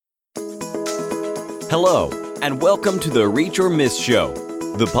Hello, and welcome to the Reach or Miss Show,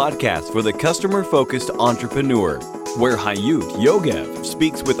 the podcast for the customer-focused entrepreneur, where Hayut Yogev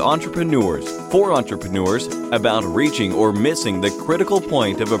speaks with entrepreneurs for entrepreneurs about reaching or missing the critical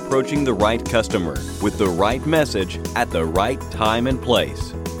point of approaching the right customer with the right message at the right time and place.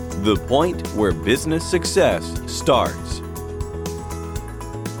 The point where business success starts.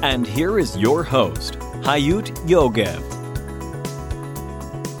 And here is your host, Hayut Yogev.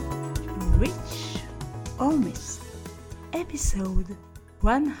 Reach or Miss, episode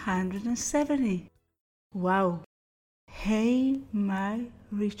 170. Wow! Hey, my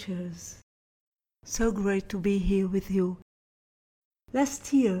Reachers. So great to be here with you.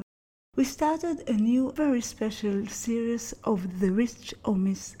 Last year, we started a new, very special series of the Reach or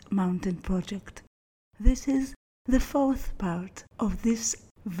Miss Mountain Project. This is the fourth part of this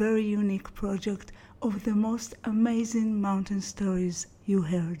very unique project of the most amazing mountain stories you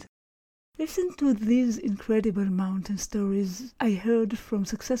heard. Listen to these incredible mountain stories I heard from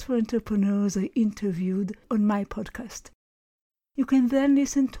successful entrepreneurs I interviewed on my podcast. You can then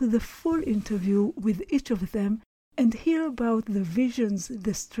listen to the full interview with each of them and hear about the visions,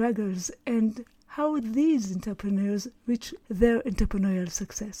 the struggles, and how these entrepreneurs reach their entrepreneurial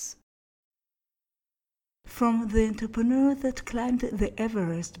success. From the entrepreneur that climbed the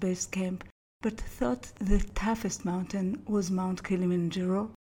Everest base camp but thought the toughest mountain was Mount Kilimanjaro,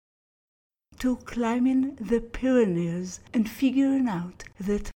 to climbing the Pyrenees and figuring out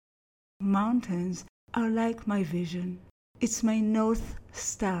that mountains are like my vision. It's my North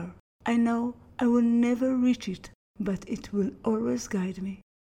Star. I know I will never reach it, but it will always guide me.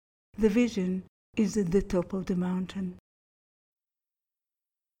 The vision is at the top of the mountain.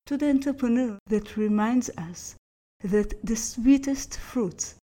 To the entrepreneur that reminds us that the sweetest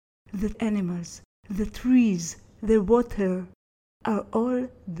fruits, the animals, the trees, the water are all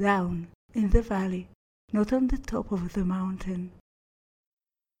down in the valley, not on the top of the mountain.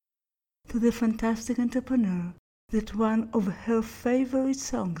 To the fantastic entrepreneur that one of her favorite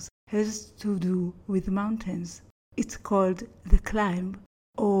songs has to do with mountains. It's called The Climb,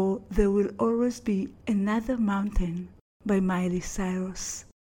 or There Will Always Be Another Mountain by Miley Cyrus.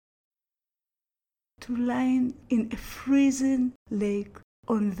 To lie in a freezing lake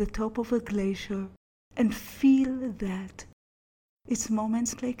on the top of a glacier and feel that it's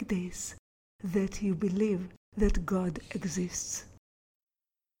moments like this that you believe that God exists.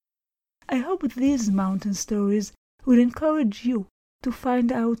 I hope these mountain stories will encourage you to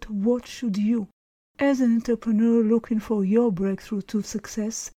find out what should you, as an entrepreneur looking for your breakthrough to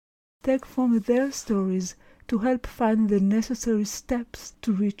success, take from their stories to help find the necessary steps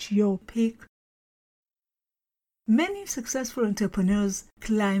to reach your peak. Many successful entrepreneurs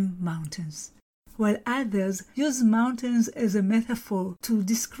climb mountains, while others use mountains as a metaphor to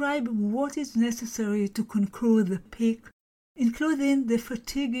describe what is necessary to conquer the peak, including the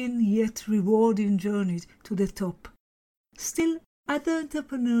fatiguing yet rewarding journey to the top. Still, other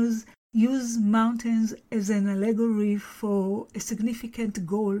entrepreneurs use mountains as an allegory for a significant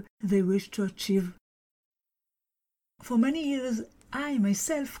goal they wish to achieve. For many years, I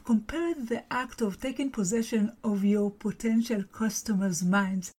myself compared the act of taking possession of your potential customers'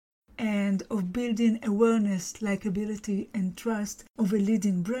 minds and of building awareness, likability, and trust of a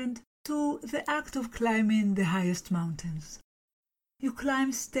leading brand to the act of climbing the highest mountains. You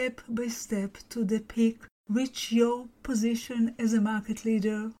climb step by step to the peak, reach your position as a market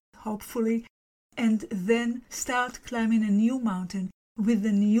leader, hopefully, and then start climbing a new mountain with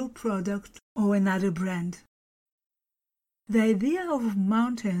a new product or another brand. The idea of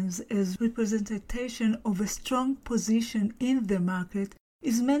mountains as representation of a strong position in the market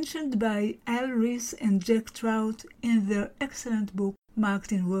is mentioned by Al Ries and Jack Trout in their excellent book,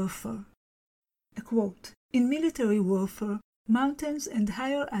 Marketing Warfare. A quote, "In military warfare, mountains and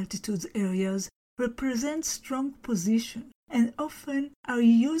higher altitude areas represent strong position and often are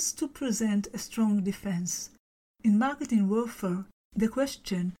used to present a strong defense. In marketing warfare, the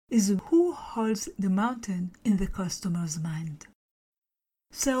question is who holds the mountain in the customer's mind."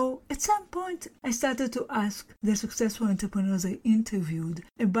 So, at some point, I started to ask the successful entrepreneurs I interviewed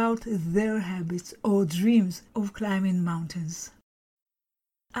about their habits or dreams of climbing mountains.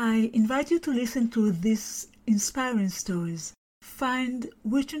 I invite you to listen to these inspiring stories. Find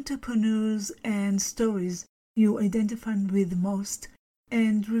which entrepreneurs and stories you identify with most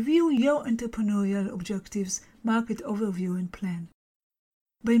and review your entrepreneurial objectives, market overview, and plan.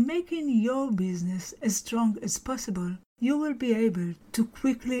 By making your business as strong as possible, you will be able to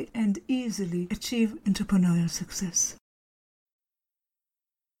quickly and easily achieve entrepreneurial success.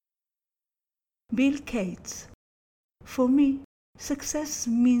 Bill Gates. For me, success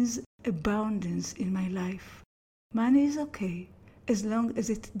means abundance in my life. Money is okay as long as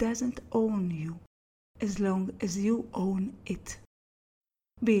it doesn't own you, as long as you own it.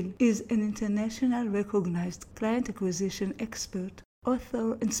 Bill is an international recognized client acquisition expert,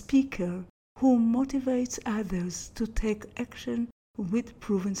 author, and speaker who motivates others to take action with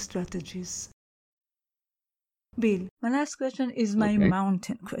proven strategies. Bill, my last question is my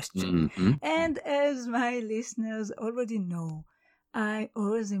mountain question. Mm-hmm. And as my listeners already know, I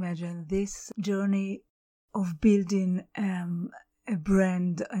always imagine this journey of building a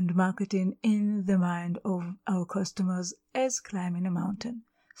brand and marketing in the mind of our customers as climbing a mountain,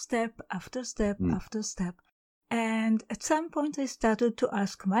 step after step after step. And at some point I started to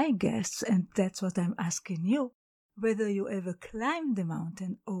ask my guests, and that's what I'm asking you, whether you ever climbed the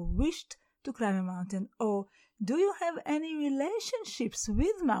mountain or wished to climb a mountain, or do you have any relationships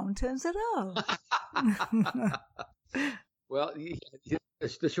with mountains at all? Well,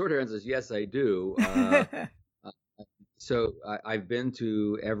 the short answer is yes, I do. So I've been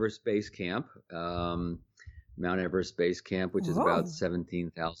to Everest Base Camp, Mount Everest Base Camp, which is about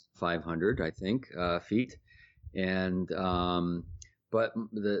 17,500, I think, feet. And but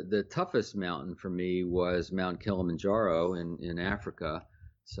the toughest mountain for me was Mount Kilimanjaro in Africa.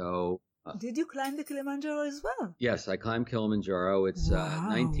 So did you climb the Kilimanjaro as well? Yes, I climbed Kilimanjaro. It's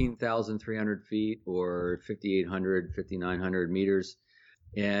 19,300 feet or 5,800, 5,900 meters.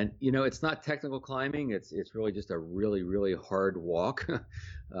 And, it's not technical climbing. It's really just a really, really hard walk. It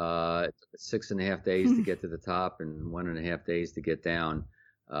took 6.5 days to get to the top and 1.5 days to get down.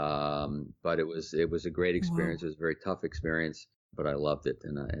 But it was a great experience. It was a very tough experience, but I loved it,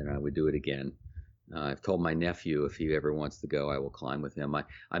 and I would do it again. I've told my nephew if he ever wants to go, I will climb with him. I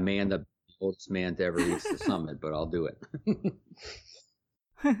may end up the oldest man to ever reach the summit, but I'll do it.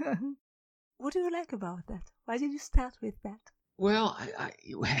 What do you like about that? Why did you start with that? Well,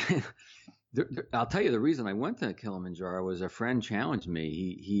 I'll tell you the reason I went to Kilimanjaro was a friend challenged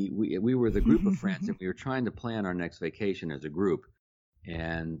me. We were the group of friends, and we were trying to plan our next vacation as a group.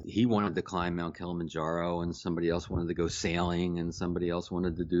 And he wanted to climb Mount Kilimanjaro, and somebody else wanted to go sailing, and somebody else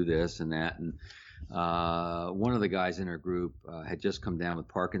wanted to do this and that. And one of the guys in our group had just come down with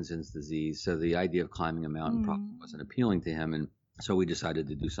Parkinson's disease, so the idea of climbing a mountain probably wasn't appealing to him, and so we decided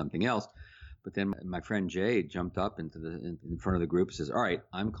to do something else. But then my friend Jay jumped up in front of the group and says, "All right,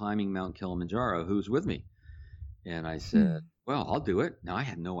 I'm climbing Mount Kilimanjaro. Who's with me?" And I said, "Well, I'll do it." Now, I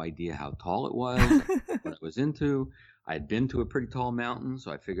had no idea how tall it was, what I was into. I had been to a pretty tall mountain,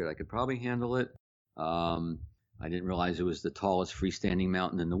 so I figured I could probably handle it. I didn't realize it was the tallest freestanding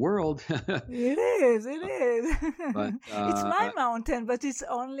mountain in the world. It is. But, it's my mountain, but it's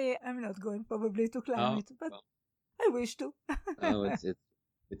only, I'm not going probably to climb it, but I wish to.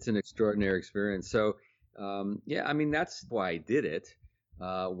 It's an extraordinary experience. So, that's why I did it.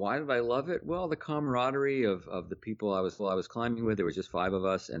 Why did I love it? Well, the camaraderie of the people I was climbing with. There was just 5 of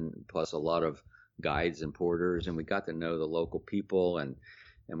us, and plus a lot of guides and porters, and we got to know the local people, and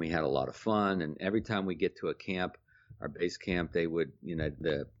we had a lot of fun. And every time we get to a camp, our base camp, they would,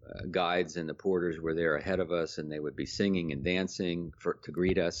 the guides and the porters were there ahead of us, and they would be singing and dancing to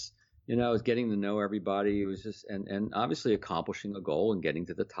greet us. It was getting to know everybody. It was just, and obviously accomplishing a goal and getting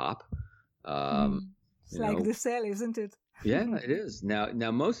to the top. It's like the cell, isn't it? Yeah, it is. Now,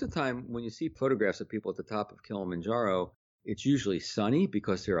 most of the time when you see photographs of people at the top of Kilimanjaro, it's usually sunny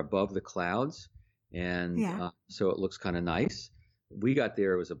because they're above the clouds. And so it looks kind of nice. We got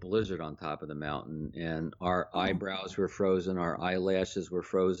there, it was a blizzard on top of the mountain, and our eyebrows were frozen, our eyelashes were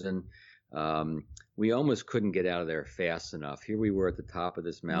frozen. We almost couldn't get out of there fast enough. Here we were at the top of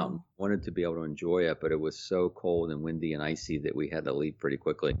this mountain, wanted to be able to enjoy it, but it was so cold and windy and icy that we had to leave pretty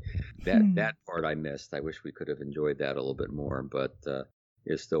quickly. That part I missed. I wish we could have enjoyed that a little bit more, but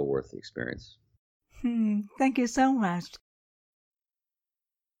it's still worth the experience. Thank you so much.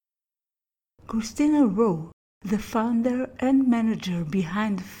 Christina Rowe, the founder and manager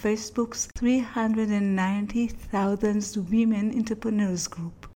behind Facebook's 390,000 Women Entrepreneurs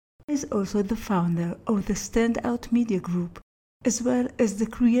Group, is also the founder of the Standout Media Group, as well as the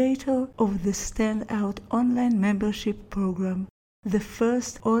creator of the Standout online membership program, the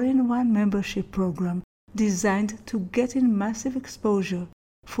first all-in-one membership program designed to get in massive exposure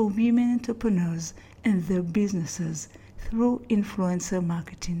for women entrepreneurs and their businesses through influencer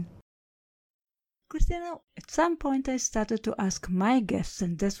marketing. Christina, at some point I started to ask my guests,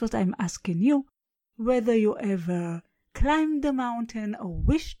 and that's what I'm asking you, whether you ever climbed the mountain or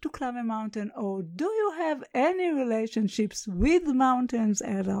wish to climb a mountain, or do you have any relationships with mountains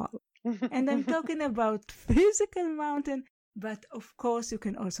at all? And I'm talking about physical mountain, but of course you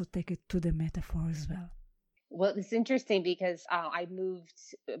can also take it to the metaphor as well. Well, it's interesting because I moved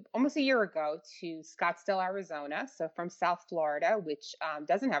almost a year ago to Scottsdale, Arizona. So from South Florida, which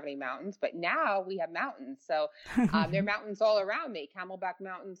doesn't have any mountains, but now we have mountains. So there are mountains all around me. Camelback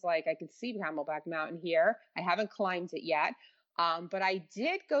Mountains, like I could see Camelback Mountain here. I haven't climbed it yet. But I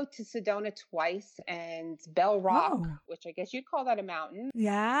did go to Sedona twice and Bell Rock, Oh, which I guess you'd call that a mountain.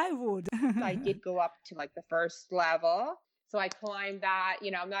 yeah, I would. I did go up to like the first level. So I climbed that.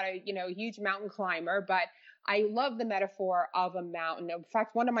 I'm not a, huge mountain climber, but I love the metaphor of a mountain. In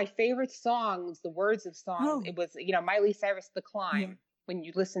fact, one of my favorite songs, the words of songs, Oh, it was, Miley Cyrus, The yeah. Climb. When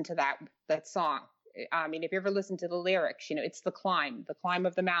you listen to that song, I mean, if you ever listen to the lyrics, it's the climb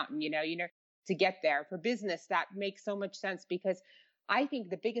of the mountain, to get there. For business, that makes so much sense because I think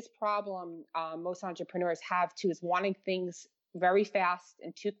the biggest problem most entrepreneurs have too is wanting things very fast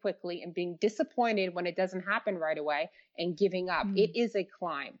and too quickly and being disappointed when it doesn't happen right away and giving up. Mm. It is a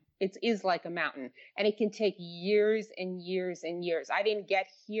climb. It is like a mountain, and it can take years and years and years. I didn't get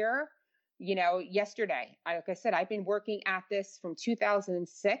here, yesterday. Like I said, I've been working at this from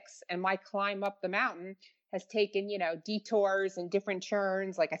 2006, and my climb up the mountain has taken, detours and different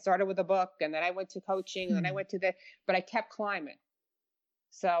turns. Like I started with a book, and then I went to coaching, and then I went to but I kept climbing.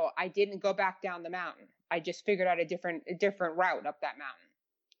 So I didn't go back down the mountain. I just figured out a different route up that mountain.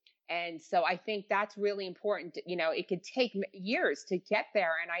 And so I think that's really important. It could take years to get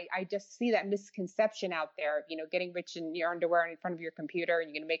there. And I just see that misconception out there, getting rich in your underwear in front of your computer and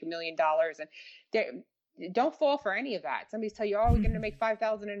you're going to make $1 million. And don't fall for any of that. Somebody's tell you, oh, we're going to make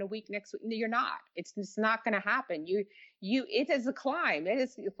 5,000 in a week next week. No, you're not. It's just not going to happen. It is a climb.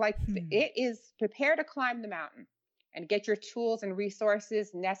 It is prepare to climb the mountain and get your tools and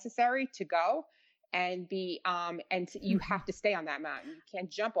resources necessary to go. And you have to stay on that mountain. You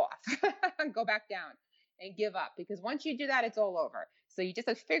can't jump off and go back down and give up, because once you do that, it's all over. So you just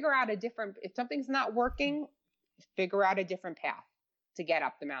have to figure out if something's not working, figure out a different path to get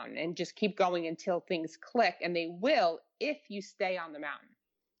up the mountain and just keep going until things click. And they will, if you stay on the mountain.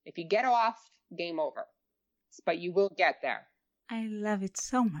 If you get off, game over, but you will get there. I love it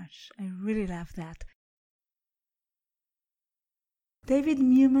so much. I really love that. David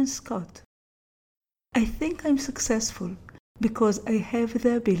Newman Scott. I think I'm successful because I have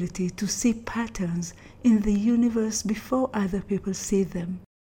the ability to see patterns in the universe before other people see them.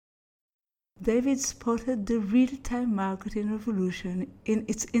 David spotted the real-time marketing revolution in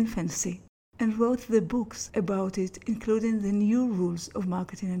its infancy and wrote the books about it, including The New Rules of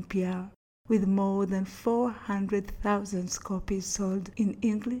Marketing and PR, with more than 400,000 copies sold in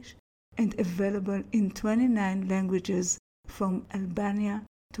English and available in 29 languages from Albania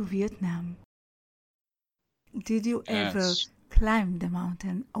to Vietnam. Did you ever climb the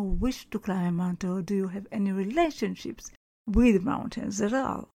mountain or wish to climb a mountain, or do you have any relationships with mountains at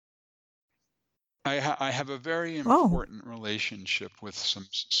all? I have a very important relationship with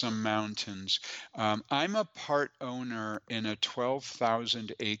some mountains. I'm a part owner in a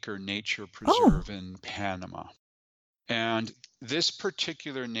 12,000 acre nature preserve in Panama. And this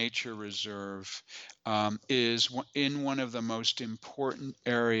particular nature reserve is in one of the most important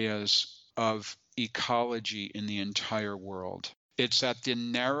areas of ecology in the entire world. It's at the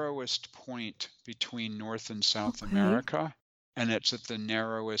narrowest point between North and South America, and it's at the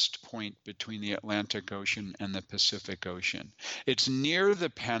narrowest point between the Atlantic Ocean and the Pacific Ocean. It's near the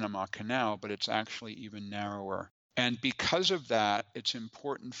Panama Canal, but it's actually even narrower. And because of that, it's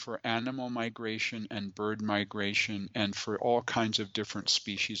important for animal migration and bird migration and for all kinds of different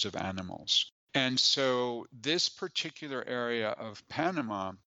species of animals. And so this particular area of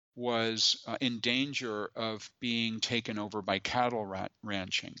Panama was in danger of being taken over by cattle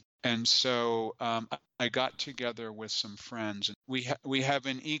ranching. And so I got together with some friends. We have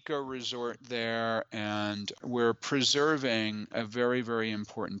an eco resort there, and we're preserving a very, very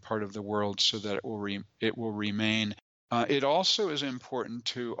important part of the world so that it will remain. It also is important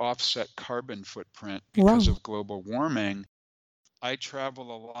to offset carbon footprint because of global warming. I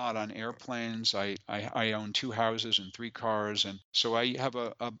travel a lot on airplanes. I own 2 houses and 3 cars, and so I have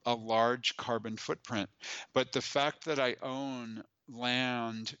a large carbon footprint. But the fact that I own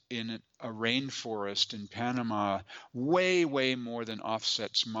land in a rainforest in Panama way, way more than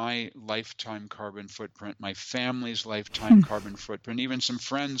offsets my lifetime carbon footprint, my family's lifetime carbon footprint, even some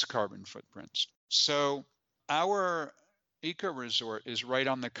friends' carbon footprints. So our eco-resort is right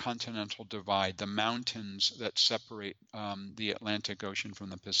on the continental divide, the mountains that separate the Atlantic Ocean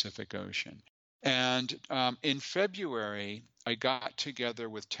from the Pacific Ocean. And in February, I got together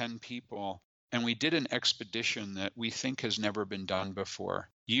with 10 people, and we did an expedition that we think has never been done before.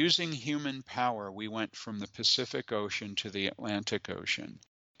 Using human power, we went from the Pacific Ocean to the Atlantic Ocean.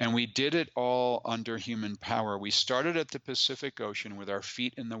 And we did it all under human power. We started at the Pacific Ocean with our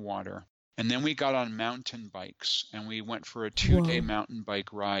feet in the water. And then we got on mountain bikes and we went for a 2-day mountain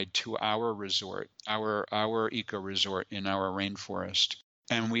bike ride to our resort, our eco resort in our rainforest.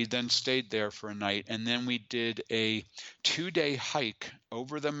 And we then stayed there for a night. And then we did a 2-day hike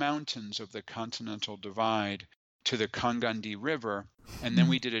over the mountains of the Continental Divide to the Kangandi River. And then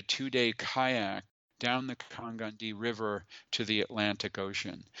we did a 2-day kayak down the Kangandi River to the Atlantic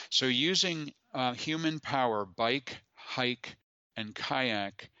Ocean. So using human power, bike, hike, and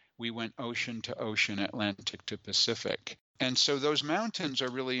kayak, we went ocean to ocean, Atlantic to Pacific. And so those mountains are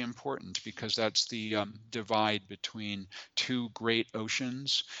really important because that's the divide between two great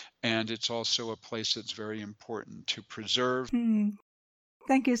oceans. And it's also a place that's very important to preserve.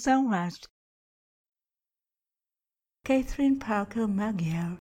 Thank you so much. Catherine Parker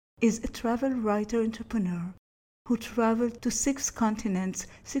Magyar is a travel writer entrepreneur who traveled to 6 continents,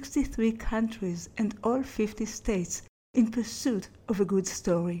 63 countries, and all 50 states in pursuit of a good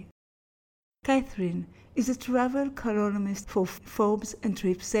story. Catherine is a travel columnist for Forbes and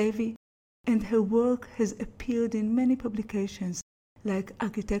TripSavvy, and her work has appeared in many publications like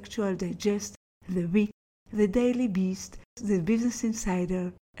Architectural Digest, The Week, The Daily Beast, The Business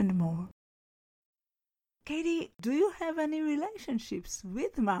Insider, and more. Katie, do you have any relationships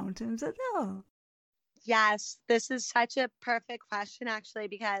with mountains at all? Yes, this is such a perfect question, actually,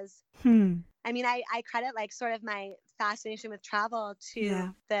 because I mean, I credit like sort of my fascination with travel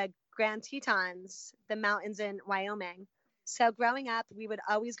to the Grand Tetons, the mountains in Wyoming. So growing up, we would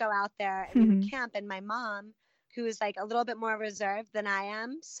always go out there and we would camp. And my mom, who is like a little bit more reserved than I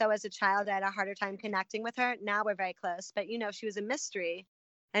am, so as a child, I had a harder time connecting with her. Now we're very close, but you know, she was a mystery.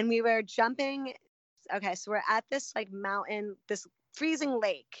 And we were jumping. Okay, so we're at this like mountain, this freezing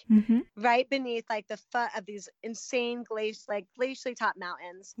lake, right beneath like the foot of these insane glacially top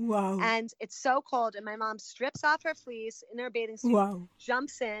mountains. Wow. And it's so cold, and my mom strips off her fleece in her bathing suit,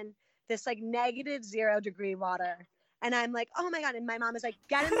 jumps in this like -0 degree water. And I'm like, oh my God. And my mom is like,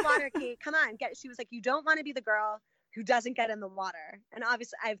 get in the water, Kate, come on. She was like, you don't want to be the girl who doesn't get in the water. And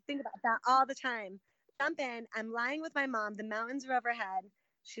obviously I think about that all the time. Jump in, I'm lying with my mom, the mountains are overhead.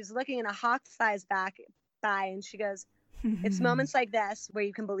 She's looking and a hawk flies by and she goes, it's moments like this where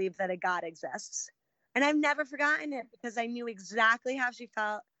you can believe that a God exists. And I've never forgotten it because I knew exactly how she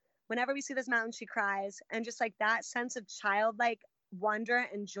felt. Whenever we see this mountain, she cries. And just like that sense of childlike wonder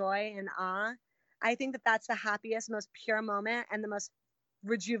and joy and awe, I think that that's the happiest, most pure moment and the most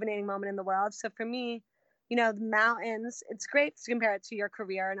rejuvenating moment in the world. So for me, you know, the mountains, it's great to compare it to your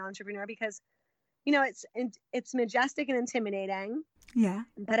career as an entrepreneur because, you know, it's majestic and intimidating. Yeah.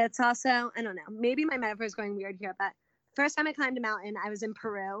 But it's also, I don't know, maybe my metaphor is going weird here, but first time I climbed a mountain, I was in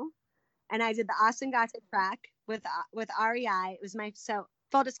Peru and I did the Asangate trek with REI. It was so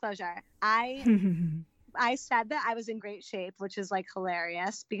full disclosure. I said that I was in great shape, which is like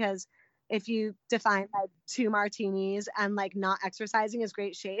hilarious because if you define like 2 martinis and like not exercising as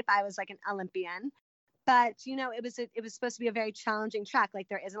great shape, I was like an Olympian. But, you know, it was supposed to be a very challenging trek. Like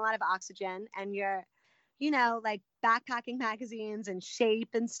there isn't a lot of oxygen and you're, you know, like backpacking magazines and Shape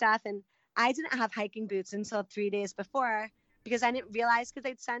and stuff. And I didn't have hiking boots until 3 days before because I didn't realize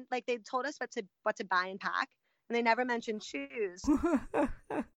because they'd told us what to buy and pack and they never mentioned shoes.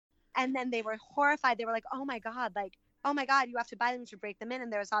 And then they were horrified. They were like, oh my God, you have to buy them to break them in.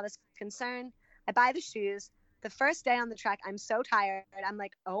 And there was all this concern. I buy the shoes. The first day on the trek, I'm so tired. I'm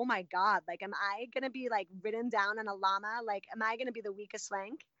like, oh my God, like, am I going to be like ridden down on a llama? Like, am I going to be the weakest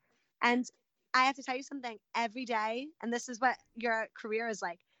link? And I have to tell you something every day. And this is what your career is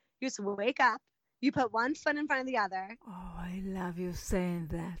like. You just wake up, you put one foot in front of the other. Oh, I love you saying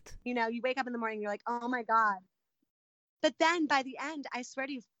that. You know, you wake up in the morning, you're like, oh my God. But then by the end, I swear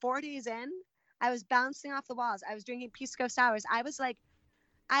to you, 4 days in, I was bouncing off the walls. I was drinking Pisco sours. I was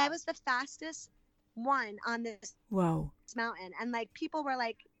the fastest one on this mountain. And like people were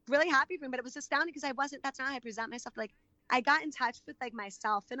like really happy for me, but it was astounding because that's not how I present myself. Like I got in touch with like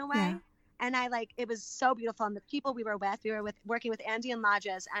myself in a way. Yeah. And it was so beautiful. And the people we were working with Andy and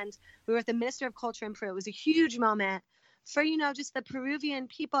Lajes, and we were with the Minister of Culture in Peru. It was a huge moment for, you know, just the Peruvian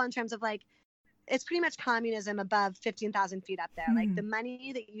people in terms of like, it's pretty much communism above 15,000 feet up there. Like the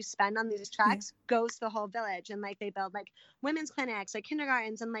money that you spend on these treks goes to the whole village. And like they build like women's clinics, like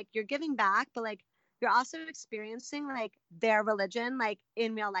kindergartens, and like you're giving back, but like you're also experiencing like their religion, like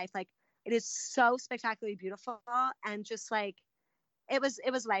in real life. Like it is so spectacularly beautiful. And just like, it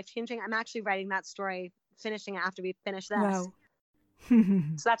was life-changing. I'm actually writing that story, finishing it after we finish this. Wow.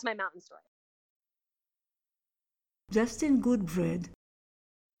 So that's my mountain story. Justin Goodbread.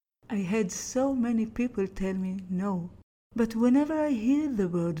 I had so many people tell me, no, but whenever I hear the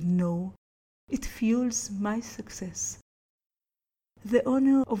word no, it fuels my success. The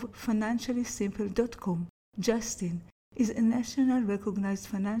owner of FinanciallySimple.com, Justin, is a national recognized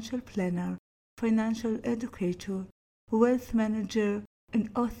financial planner, financial educator, wealth manager, and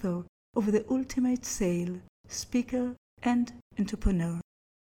author of The Ultimate Sale, speaker, and entrepreneur.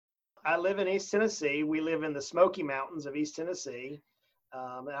 I live in East Tennessee. We live in the Smoky Mountains of East Tennessee.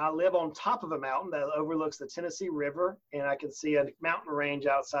 And I live on top of a mountain that overlooks the Tennessee River, and I can see a mountain range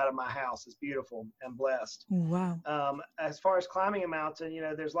outside of my house. It's beautiful and blessed. Wow. As far as climbing a mountain,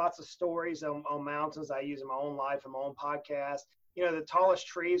 there's lots of stories on mountains I use in my own life and my own podcast. The tallest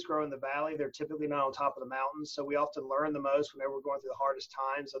trees grow in the valley. They're typically not on top of the mountains. So we often learn the most whenever we're going through the hardest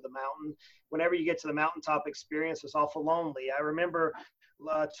times of the mountain. Whenever you get to the mountaintop experience, it's awful lonely. I remember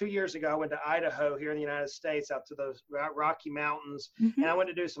 2 years ago, I went to Idaho here in the United States, out to those Rocky Mountains, and I went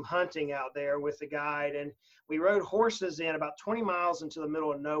to do some hunting out there with a guide, and we rode horses in about 20 miles into the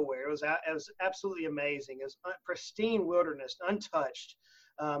middle of nowhere. It was absolutely amazing. It was pristine wilderness, untouched.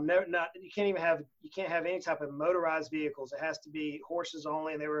 You can't have any type of motorized vehicles. It has to be horses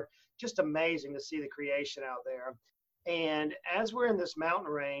only, and they were just amazing to see the creation out there. And as we're in this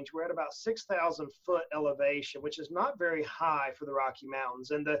mountain range, we're at about 6,000 foot elevation, which is not very high for the Rocky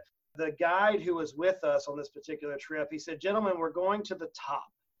Mountains. And the guide who was with us on this particular trip, he said, "Gentlemen, we're going to the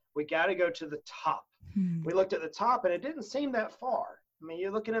top. We got to go to the top." We looked at the top, and it didn't seem that far. I mean,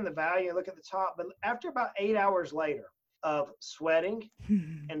 you're looking in the valley, you look at the top, but after about 8 hours later of sweating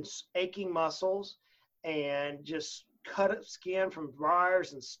and aching muscles and just cut up skin from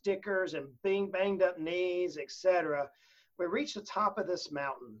briars and stickers and being banged up knees, etc., we reached the top of this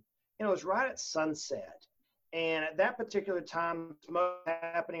mountain. It was right at sunset. And at that particular time, smoke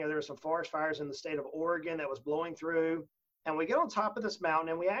happening, there were some forest fires in the state of Oregon that was blowing through. And we get on top of this mountain,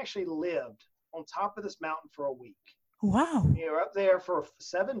 and we actually lived on top of this mountain for a week. Wow. We were up there for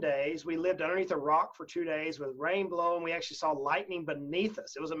 7 days. We lived underneath a rock for 2 days with rain blowing. We actually saw lightning beneath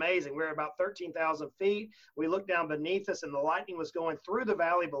us. It was amazing. We were about 13,000 feet. We looked down beneath us, and the lightning was going through the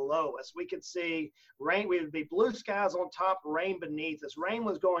valley below us. We could see rain. We would be blue skies on top, rain beneath us. Rain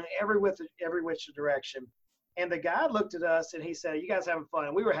was going every which direction. And the guide looked at us, and he said, "You guys having fun?"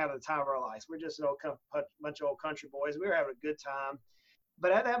 And we were having the time of our lives. We're just a bunch of old country boys. We were having a good time.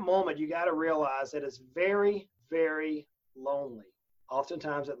 But at that moment, you got to realize that it's very, very lonely,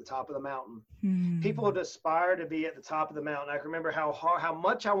 oftentimes at the top of the mountain. People would aspire to be at the top of the mountain. I can remember how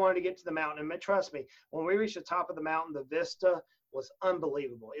much I wanted to get to the mountain. And trust me, when we reached the top of the mountain, the vista was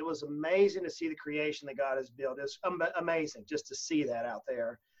unbelievable. It was amazing to see the creation that God has built. It was amazing just to see that out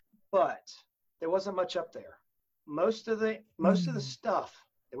there. But there wasn't much up there. Most of the stuff,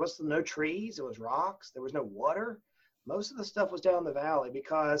 there was no trees, there was rocks, there was no water. Most of the stuff was down the valley,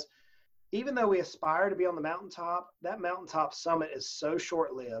 because even though we aspire to be on the mountaintop, that mountaintop summit is so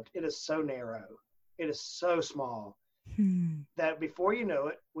short-lived. It is so narrow. It is so small that before you know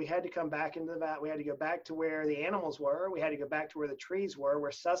it, we had to come back into the valley. We had to go back to where the animals were. We had to go back to where the trees were,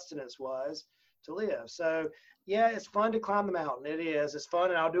 where sustenance was to live. So yeah, it's fun to climb the mountain. It is. It's fun,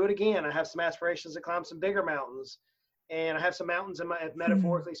 and I'll do it again. I have some aspirations to climb some bigger mountains. And I have some mountains,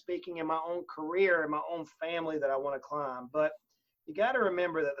 metaphorically speaking, in my own career, in my own family that I want to climb. But you got to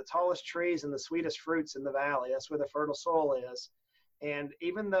remember that the tallest trees and the sweetest fruits in the valley, that's where the fertile soil is. And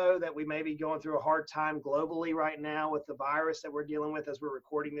even though that we may be going through a hard time globally right now with the virus that we're dealing with as we're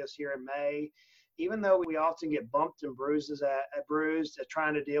recording this here in May, even though we often get bumped and bruised at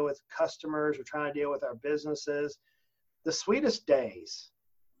trying to deal with customers or trying to deal with our businesses, the sweetest days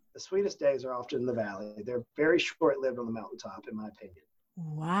are often in the valley. They're very short-lived on the mountaintop, in my opinion.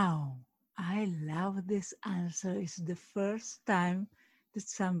 Wow. I love this answer. It's the first time that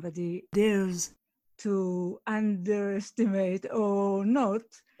somebody dares to underestimate or not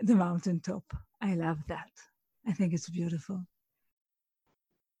the mountaintop. I love that. I think it's beautiful.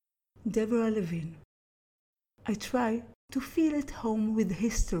 Deborah Levine. I try to feel at home with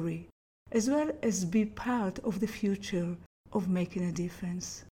history, as well as be part of the future of making a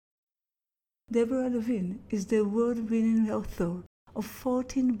difference. Deborah Levine is the award-winning author of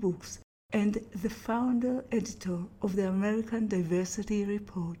 14 books and the founder-editor of the American Diversity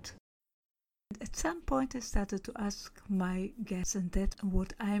Report. At some point I started to ask my guests, and that's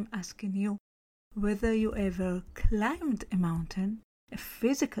what I'm asking you, whether you ever climbed a mountain, a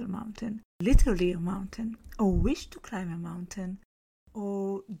physical mountain, literally a mountain, or wish to climb a mountain,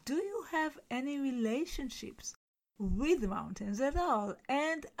 or do you have any relationships with mountains at all?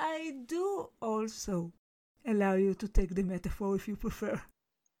 And I do also allow you to take the metaphor if you prefer.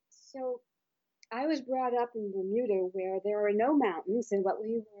 So I was brought up in Bermuda where there are no mountains and what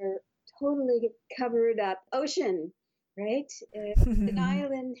we were totally covered up ocean, right? An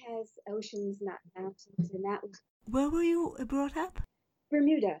island has oceans, not mountains, and that was. Where were you brought up?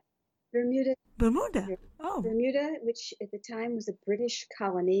 Bermuda. Bermuda. Oh. Bermuda, which at the time was a British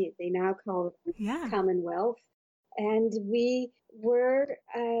colony. They now call it Commonwealth. And we were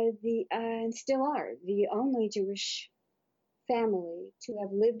and still are, the only Jewish family to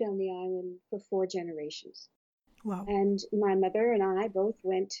have lived on the island for 4 generations. Wow. And my mother and I both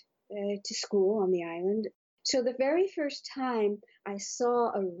went to school on the island. So the very first time I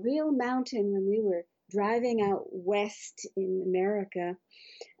saw a real mountain when we were driving out west in America,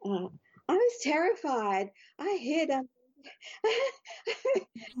 I was terrified. I hid.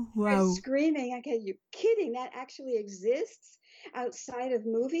 Wow. I was screaming. Okay, you're kidding. That actually exists outside of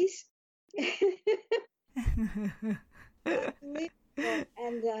movies.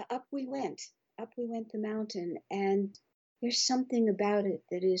 And up we went. Up we went the mountain. And there's something about it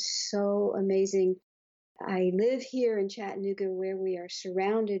that is so amazing. I live here in Chattanooga where we are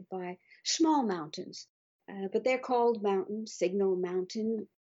surrounded by small mountains, but they're called mountains, Signal Mountain,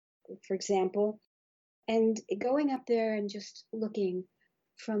 for example. And going up there and just looking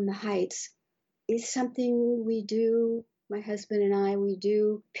from the heights is something we do, my husband and I, we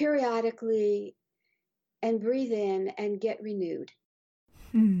do periodically and breathe in and get renewed.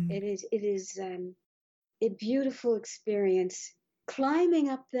 It is a beautiful experience, climbing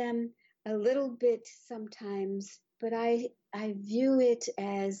up them a little bit sometimes, but I view it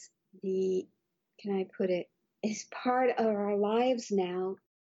as as part of our lives now.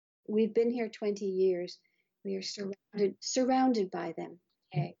 We've been here 20 years. We are surrounded by them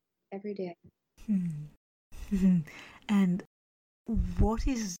every day. And what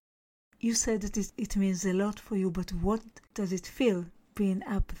is, you said that it means a lot for you, but what does it feel being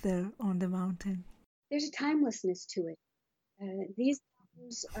up there on the mountain? There's a timelessness to it. These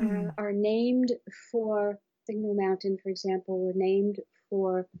mountains are named for, Signal Mountain, for example, were named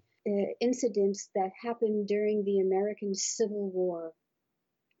for incidents that happened during the American Civil War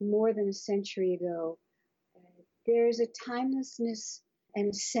more than a century ago. There's a timelessness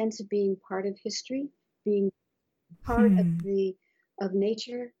and a sense of being part of history, being part of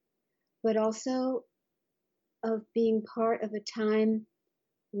nature, but also of being part of a time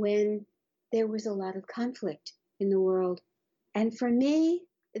when there was a lot of conflict in the world. And for me,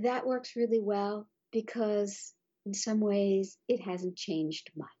 that works really well because in some ways it hasn't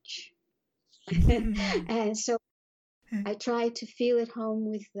changed much. And so I try to feel at home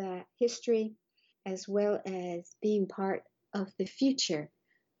with the history as well as being part of the future,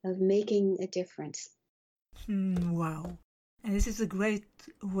 of making a difference. Wow. And this is a great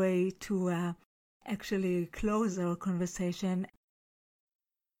way to actually close our conversation.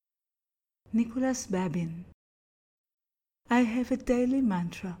 Nicholas Babin. I have a daily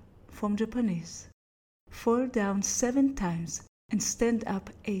mantra from Japanese. Fall down 7 times and stand up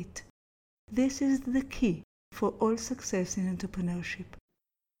 8. This is the key for all success in entrepreneurship.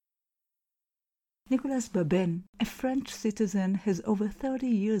 Nicholas Babin, a French citizen, has over 30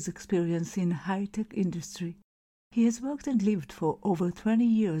 years' experience in high-tech industry. He has worked and lived for over 20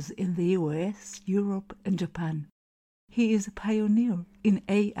 years in the US, Europe, and Japan. He is a pioneer in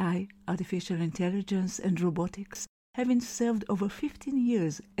AI, artificial intelligence, and robotics, having served over 15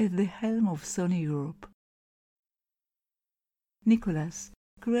 years at the helm of Sony Europe. Nicholas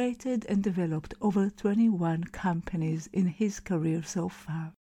created and developed over 21 companies in his career so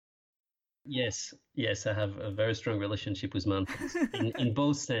far. Yes, I have a very strong relationship with mountains, in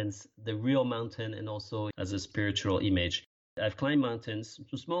both sense, the real mountain and also as a spiritual image. I've climbed mountains,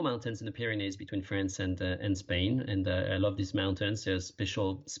 small mountains in the Pyrenees between France and Spain, and I love these mountains. There's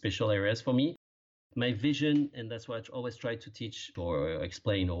special areas for me. My vision, and that's what I always try to teach or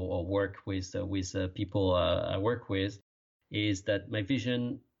explain or work with people I work with, is that my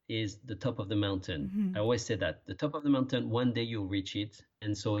vision is the top of the mountain. Mm-hmm. I always say that the top of the mountain, one day you'll reach it.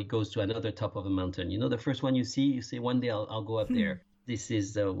 And so it goes to another top of a mountain. You know, the first one you say, one day I'll go up there. This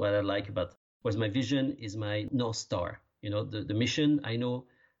is what I like about, was my vision is my North Star. You know, the mission, I know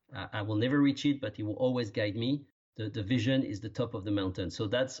I will never reach it, but it will always guide me. The vision is the top of the mountain. So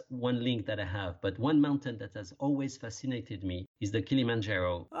that's one link that I have. But one mountain that has always fascinated me is the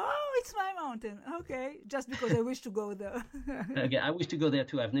Kilimanjaro. Oh, it's my mountain. Okay. Just because I wish to go there. Okay, I wish to go there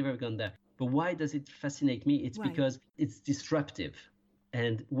too. I've never gone there. But why does it fascinate me? It's because it's disruptive.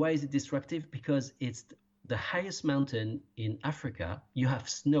 And why is it disruptive? Because it's the highest mountain in Africa. You have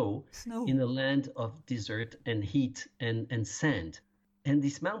snow. In a land of desert and heat and sand. And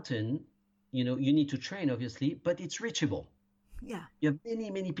this mountain, you know, you need to train, obviously, but it's reachable. Yeah. You have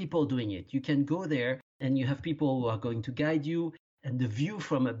many people doing it. You can go there and you have people who are going to guide you. And the view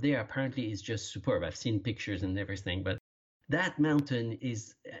from up there apparently is just superb. I've seen pictures and everything, but that mountain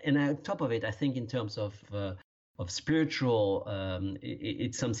is, and on top of it, I think in terms of spiritual,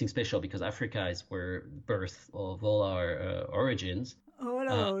 it's something special because Africa is where birth of all our origins. All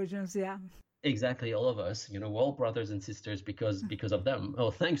our origins, yeah. Exactly, all of us. We're all brothers and sisters because of them. Oh,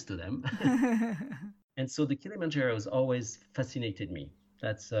 thanks to them. And so the Kilimanjaro has always fascinated me.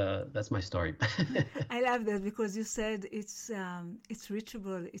 That's my story. I love that because you said it's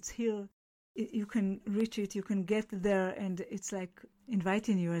reachable. It's here. You can reach it. You can get there, and it's like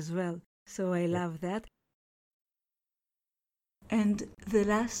inviting you as well. So I love that. And the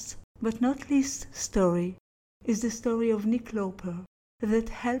last but not least story is the story of Nick Loper that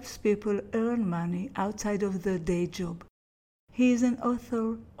helps people earn money outside of their day job. He is an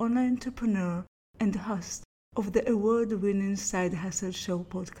author, online entrepreneur, and host of the award-winning Side Hustle Show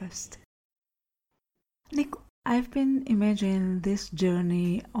podcast. Nick, I've been imagining this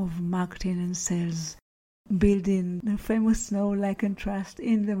journey of marketing and sales, building the famous know, like, and trust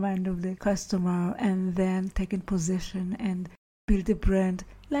in the mind of the customer, and then taking possession and build a brand,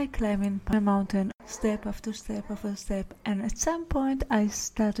 like climbing a mountain, step after step after step. And at some point, I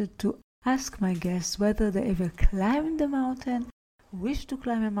started to ask my guests whether they ever climbed the mountain, wish to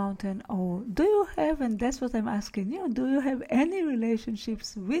climb a mountain, or do you have, and that's what I'm asking you, do you have any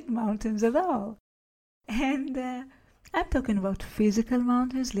relationships with mountains at all? And I'm talking about physical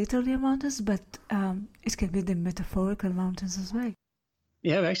mountains, literally mountains, but it can be the metaphorical mountains as well.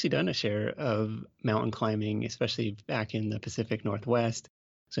 Yeah, I've actually done a share of mountain climbing, especially back in the Pacific Northwest.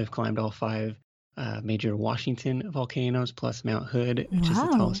 So I've climbed all 5 major Washington volcanoes plus Mount Hood, which is the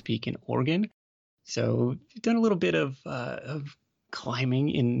tallest peak in Oregon. So I've done a little bit of climbing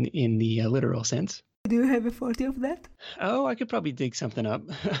in the literal sense. Do you have a photo of that? Oh, I could probably dig something up.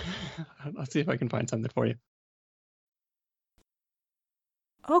 I'll see if I can find something for you.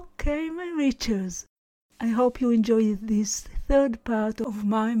 Okay, my Reachers. I hope you enjoy this third part of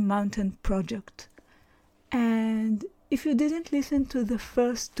my mountain project. And if you didn't listen to the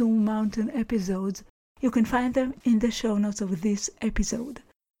first 2 mountain episodes, you can find them in the show notes of this episode.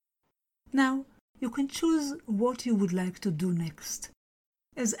 Now, you can choose what you would like to do next.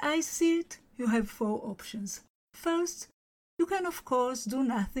 As I see it, you have 4 options. First, you can of course do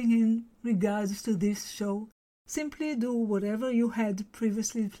nothing in regards to this show. Simply do whatever you had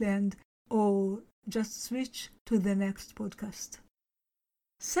previously planned or just switch to the next podcast.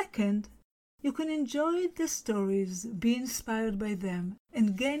 Second, you can enjoy the stories, be inspired by them,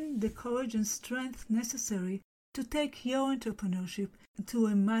 and gain the courage and strength necessary to take your entrepreneurship to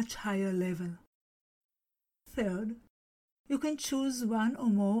a much higher level. Third, you can choose one or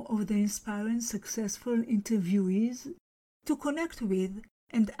more of the inspiring, successful interviewees to connect with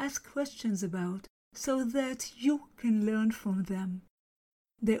and ask questions about so that you can learn from them.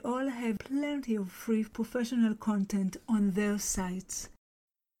 They all have plenty of free professional content on their sites.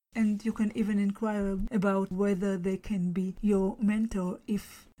 And you can even inquire about whether they can be your mentor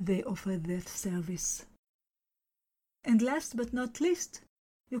if they offer that service. And last but not least,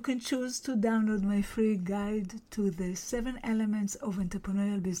 you can choose to download my free guide to the 7 elements of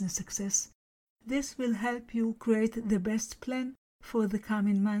entrepreneurial business success. This will help you create the best plan for the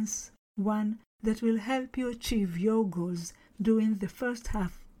coming months, one that will help you achieve your goals during the first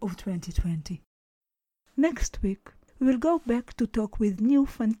half of 2020. Next week, we will go back to talk with new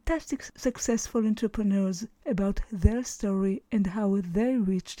fantastic successful entrepreneurs about their story and how they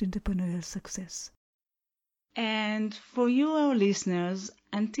reached entrepreneurial success. And for you, our listeners,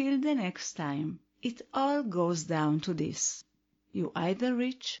 until the next time, it all goes down to this. You either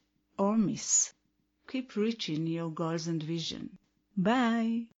reach or miss. Keep reaching your goals and vision.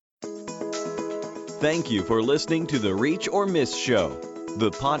 Bye! Thank you for listening to the Reach or Miss Show,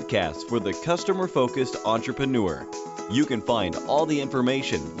 the podcast for the customer-focused entrepreneur. You can find all the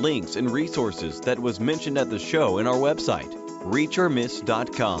information, links, and resources that was mentioned at the show in our website,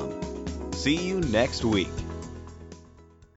 reachormiss.com. See you next week.